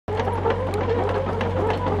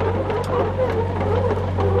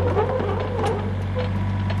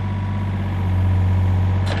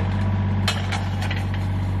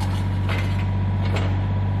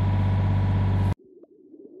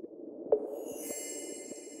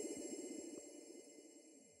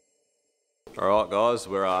Alright guys,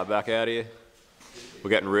 we're back out here.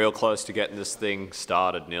 We're getting real close to getting this thing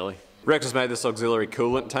started nearly. Rex has made this auxiliary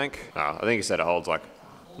coolant tank. I think he said it holds like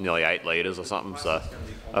nearly 8 litres or something, so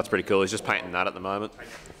that's pretty cool. He's just painting that at the moment.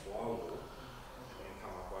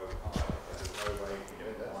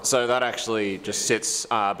 So that actually just sits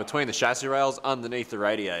between the chassis rails underneath the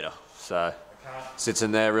radiator. So sits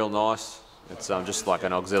in there real nice. It's just like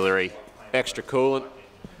an auxiliary extra coolant,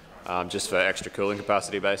 just for extra cooling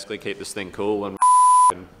capacity basically, keep this thing cool and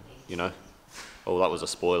you know. Oh, that was a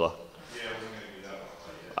spoiler.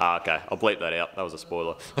 Okay, I'll bleep that out. That was a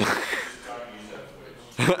spoiler.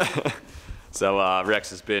 So Rex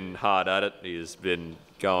has been hard at it. He's been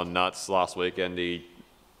going nuts. Last weekend he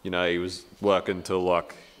was working till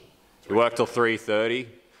like, he worked till 3:30,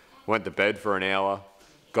 went to bed for an hour,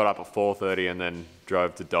 got up at 4:30 and then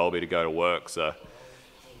drove to Dolby to go to work. So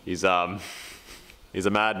he's a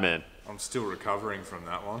madman. I'm still recovering from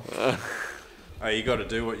that one. Hey, you got to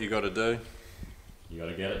do what you got to do. You got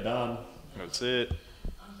to get it done. That's it.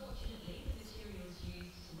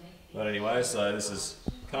 But anyway, so this is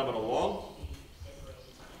coming along.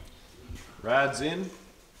 Rad's in.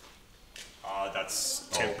 Oh, that's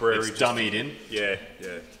temporary. It's dummied in. Yeah,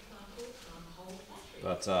 yeah.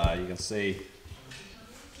 But you can see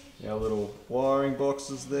our little wiring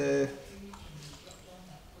boxes there.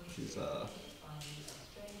 Which is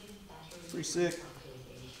pretty sick.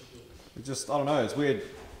 It just, I don't know, it's weird.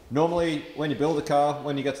 Normally, when you build a car,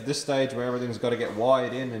 when you get to this stage where everything's got to get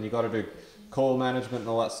wired in and you got to do coil management and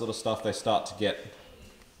all that sort of stuff, they start to get,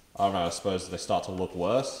 I don't know, I suppose they start to look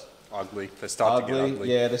worse. Ugly. They start to get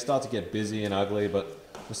ugly. Yeah, they start to get busy and ugly, but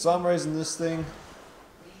for some reason this thing,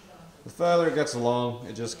 the further it gets along,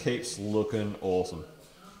 it just keeps looking awesome.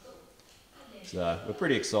 So, we're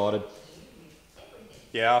pretty excited.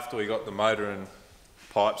 Yeah, after we got the motor and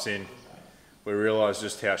pipes in, we realised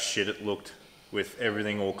just how shit it looked with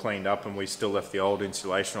everything all cleaned up, and we still left the old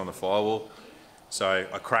insulation on the firewall. So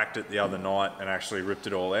I cracked it the other night and actually ripped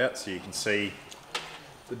it all out, so you can see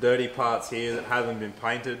the dirty parts here that haven't been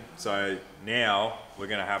painted. So now we're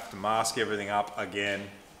going to have to mask everything up again,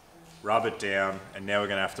 rub it down, and now we're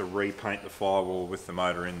going to have to repaint the firewall with the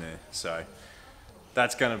motor in there. So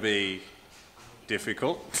that's going to be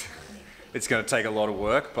difficult. It's going to take a lot of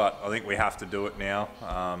work, but I think we have to do it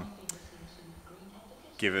now.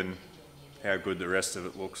 Given how good the rest of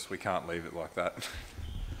it looks, we can't leave it like that.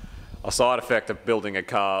 A side effect of building a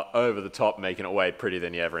car over the top, making it way prettier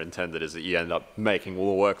than you ever intended, is that you end up making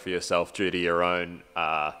all the work for yourself due to your own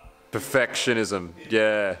perfectionism.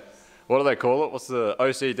 Yeah. What do they call it? What's the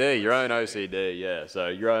OCD? Your own OCD, yeah. So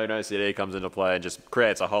your own OCD comes into play and just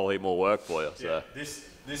creates a whole heap more work for you. So. Yeah, this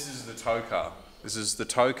is the tow car. This is the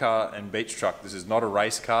tow car and beach truck. This is not a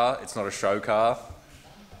race car. It's not a show car.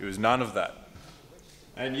 It was none of that.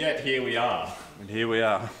 And yet here we are. And here we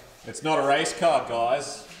are. It's not a race car,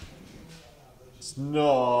 guys. It's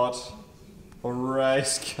not a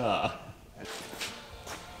race car.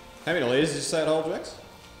 How many litres did you say it holds, Rex?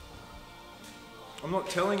 I'm not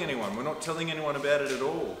telling anyone. We're not telling anyone about it at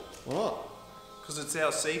all. Why not? Because it's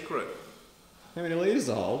our secret. How many litres does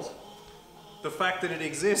it hold? The fact that it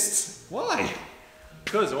exists. Why?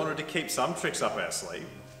 Because I wanted to keep some tricks up our sleeve.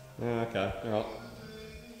 Yeah, okay, alright.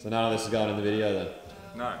 So none of this is going in the video then?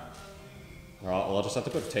 No. Alright, well I'll just have to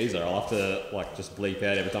put a teaser. I'll have to like just bleep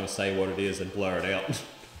out every time I say what it is and blur it out.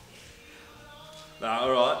 No,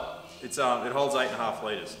 alright. It's it holds 8.5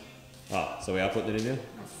 litres. Ah, so we are putting it in here?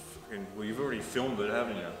 Well, you've already filmed it,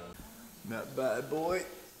 haven't you? Not bad, boy.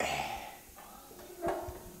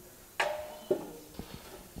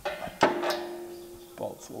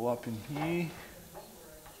 Bolts all up in here.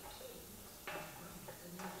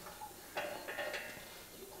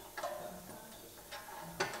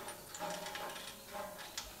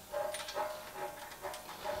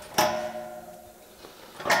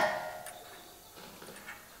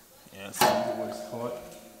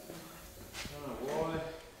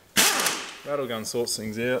 That'll go and sort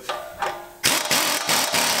things out.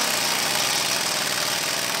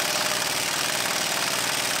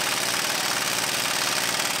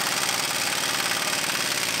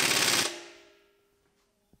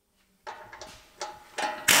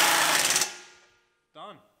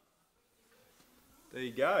 Done. There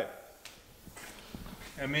you go.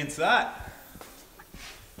 How mint's that?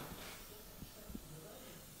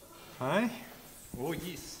 Hey? Oh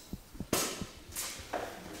yes.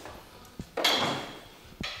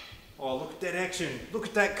 Oh, look at that action. Look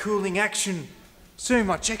at that cooling action. So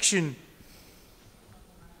much action.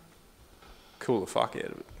 Cool the fuck out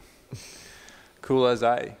of it. Cool as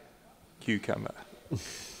a cucumber.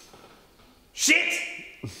 Shit!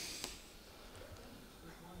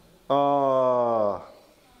 Oh.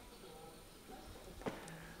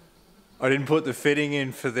 I didn't put the fitting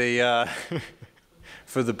in for the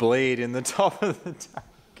for the bleed in the top of the tank.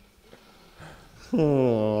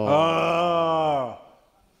 Oh.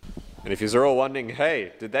 And if you're all wondering,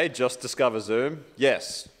 hey, did they just discover Zoom?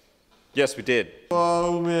 Yes. Yes, we did.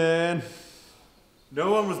 Oh man.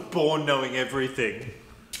 No one was born knowing everything.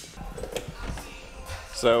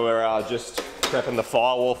 So we're just prepping the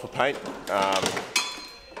firewall for paint.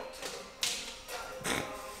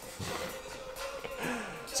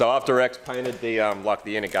 So after Rex painted the like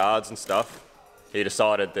the inner guards and stuff, he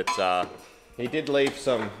decided that he did leave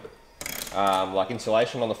some like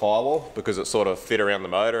insulation on the firewall because it sort of fit around the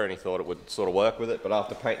motor and he thought it would sort of work with it. But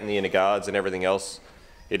after painting the inner guards and everything else,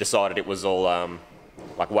 he decided it was all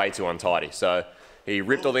like way too untidy. So he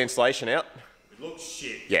ripped all the insulation out. It looked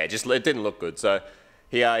shit. Yeah, it didn't look good. So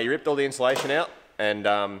he ripped all the insulation out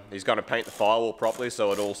and he's going to paint the firewall properly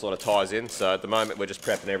so it all sort of ties in. So at the moment we're just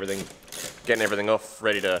prepping everything, getting everything off,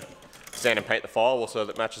 ready to sand and paint the firewall so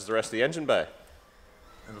that it matches the rest of the engine bay.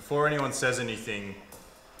 And before anyone says anything,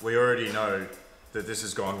 we already know that this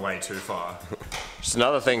has gone way too far. Just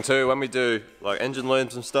another thing too, when we do like engine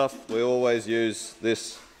looms and stuff, we always use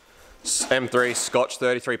this M3 Scotch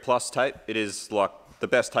 33 Plus tape. It is like the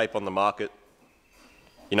best tape on the market.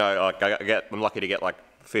 You know, like I'm lucky to get like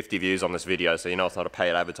 50 views on this video, so you know it's not a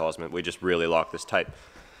paid advertisement. We just really like this tape.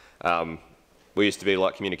 We used to be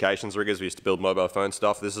like communications riggers. We used to build mobile phone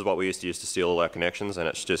stuff. This is what we used to use to seal all our connections, and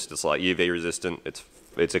it's like UV resistant.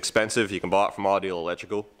 It's expensive. You can buy it from Ideal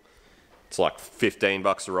Electrical. It's like 15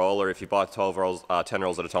 bucks a roll, or if you buy 10 rolls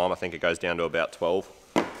at a time, I think it goes down to about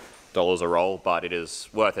 $12 a roll, but it is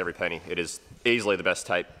worth every penny. It is easily the best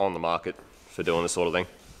tape on the market for doing this sort of thing.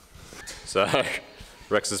 So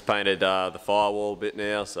Rex has painted the firewall a bit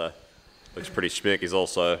now, so looks pretty schmick. He's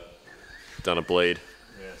also done a bleed.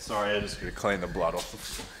 Yeah, sorry, I'm just going to clean the blood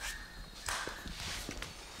off.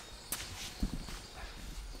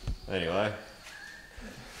 Anyway,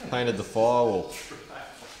 painted the firewall.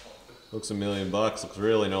 Looks $1 million bucks, looks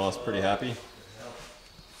really nice, pretty happy.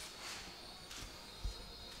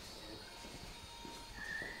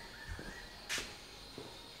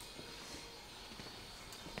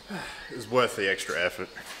 It was worth the extra effort.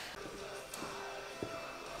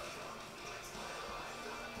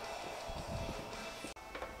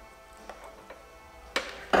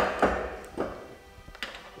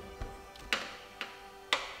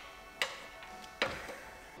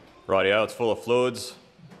 Rightio, it's full of fluids.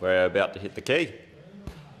 We're about to hit the key.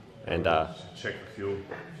 And check for fuel.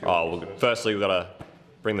 Well, firstly we've got to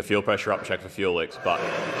bring the fuel pressure up and check for fuel leaks. But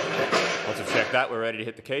once we've checked that, we're ready to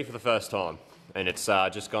hit the key for the first time. And it's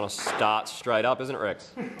just going to start straight up, isn't it,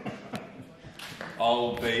 Rex?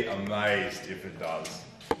 I'll be amazed if it does.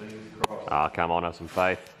 Come on, have some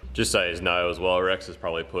faith. Just so you know as well, Rex has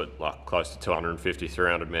probably put like close to 250,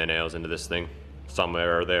 300 man hours into this thing.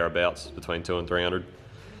 Somewhere or thereabouts, between 200 and 300.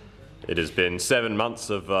 It has been 7 months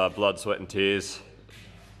of blood, sweat and tears.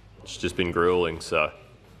 It's just been grueling, so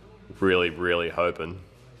really, really hoping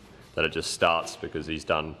that it just starts because he's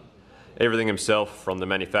done everything himself from the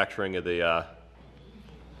manufacturing of the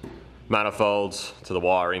manifolds to the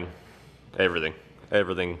wiring,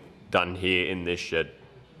 everything done here in this shed.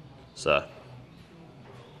 So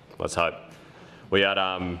let's hope. We had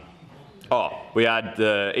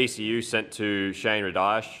the ECU sent to Shane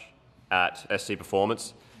Radash at SC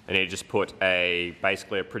Performance, and he just put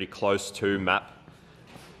basically a pretty close to map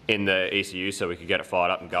in the ECU so we could get it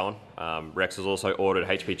fired up and going. Rex has also ordered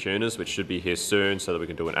HP tuners, which should be here soon so that we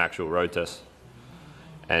can do an actual road test.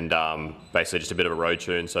 And basically just a bit of a road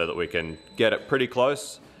tune so that we can get it pretty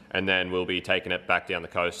close, and then we'll be taking it back down the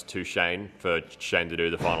coast to Shane for Shane to do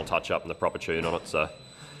the final touch up and the proper tune on it. So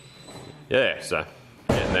yeah, so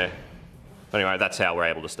getting there. Anyway, that's how we're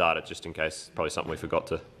able to start it, just in case, probably something we forgot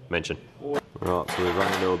to mention. Right, so we've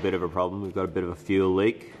run into a bit of a problem. We've got a bit of a fuel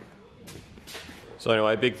leak. So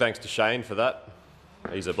anyway, big thanks to Shane for that.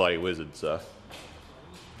 He's a bloody wizard, so.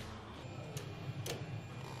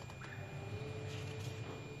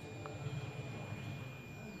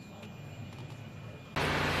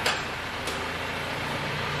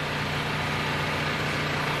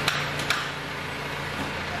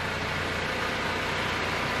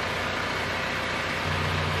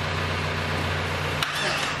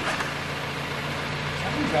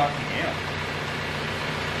 Something's acting out.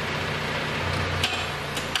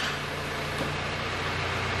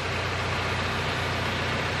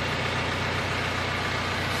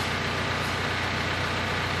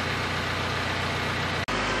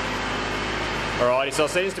 Alrighty, so it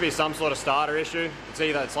seems to be some sort of starter issue.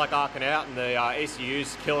 It's like arcing out and the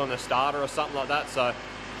ECU's killing the starter or something like that. So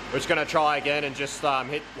We're just going to try again and just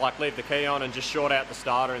leave the key on and just short out the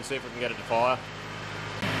starter and see if we can get it to fire.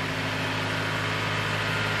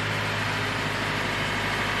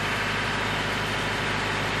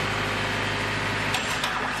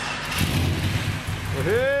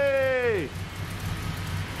 Hey!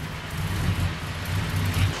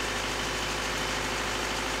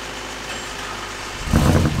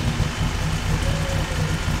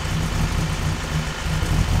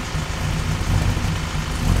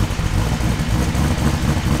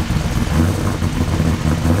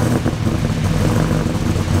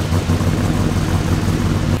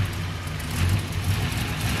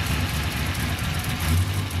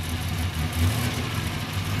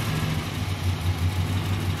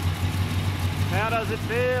 How does it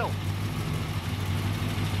feel?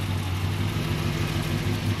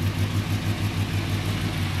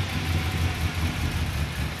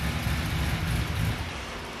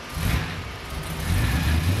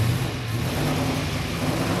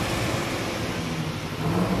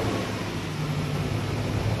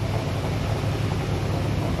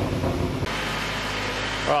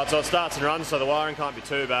 Alright, so it starts and runs, so the wiring can't be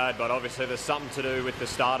too bad, but obviously there's something to do with the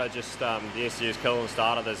starter, just the ECU's killing the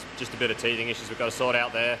starter. There's just a bit of teething issues we've got to sort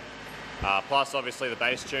out there. Plus obviously the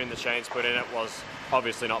bass tune that Shane's put in it was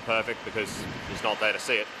obviously not perfect because he's not there to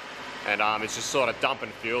see it. And it's just sort of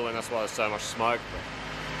dumping fuel, and that's why there's so much smoke.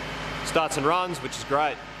 But starts and runs, which is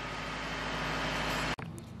great.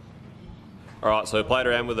 Alright, so we played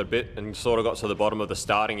around with it a bit and sort of got to the bottom of the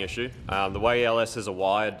starting issue. The way LSs are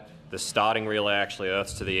wired, the starting relay actually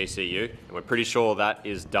earths to the ECU, and we're pretty sure that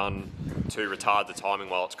is done to retard the timing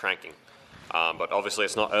while it's cranking. But obviously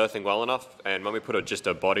it's not earthing well enough, and when we put just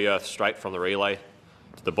a body earth straight from the relay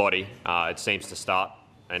to the body, it seems to start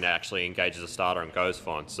and actually engages the starter and goes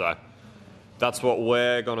fine. So that's what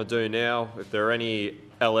we're going to do now. If there are any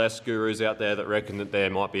LS gurus out there that reckon that there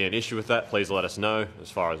might be an issue with that, please let us know. As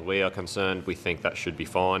far as we are concerned, we think that should be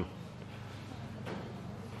fine.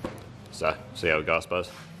 So, see how we go, I suppose.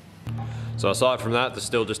 So aside from that, there's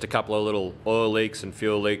still just a couple of little oil leaks and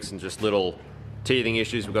fuel leaks and just little teething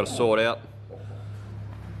issues we've got to sort out.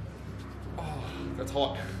 Oh, that's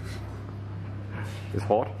hot. It's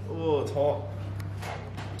hot? Oh, it's hot.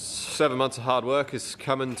 7 months of hard work is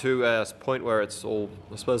coming to a point where it's all,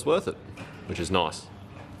 I suppose, worth it, which is nice.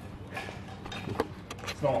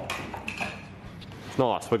 It's not. It's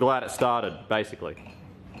nice. We're glad it started, basically.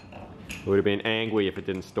 We would have been angry if it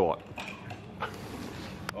didn't start.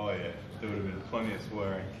 Oh yeah, there would have been plenty of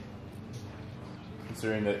swearing.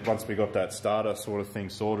 Considering that once we got that starter sort of thing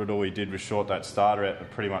sorted, all we did was short that starter out and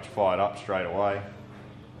pretty much fired up straight away.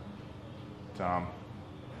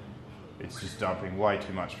 It's just dumping way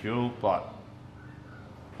too much fuel, but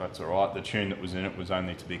that's alright. The tune that was in it was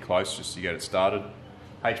only to be close just to get it started.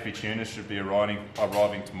 HP tuners should be arriving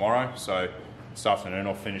tomorrow, so this afternoon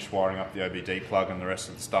I'll finish wiring up the OBD plug and the rest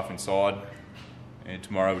of the stuff inside. And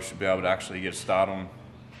tomorrow we should be able to actually get a start on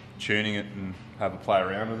tuning it and have a play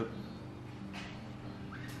around with it.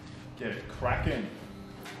 Get it cracking.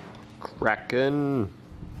 Cracking.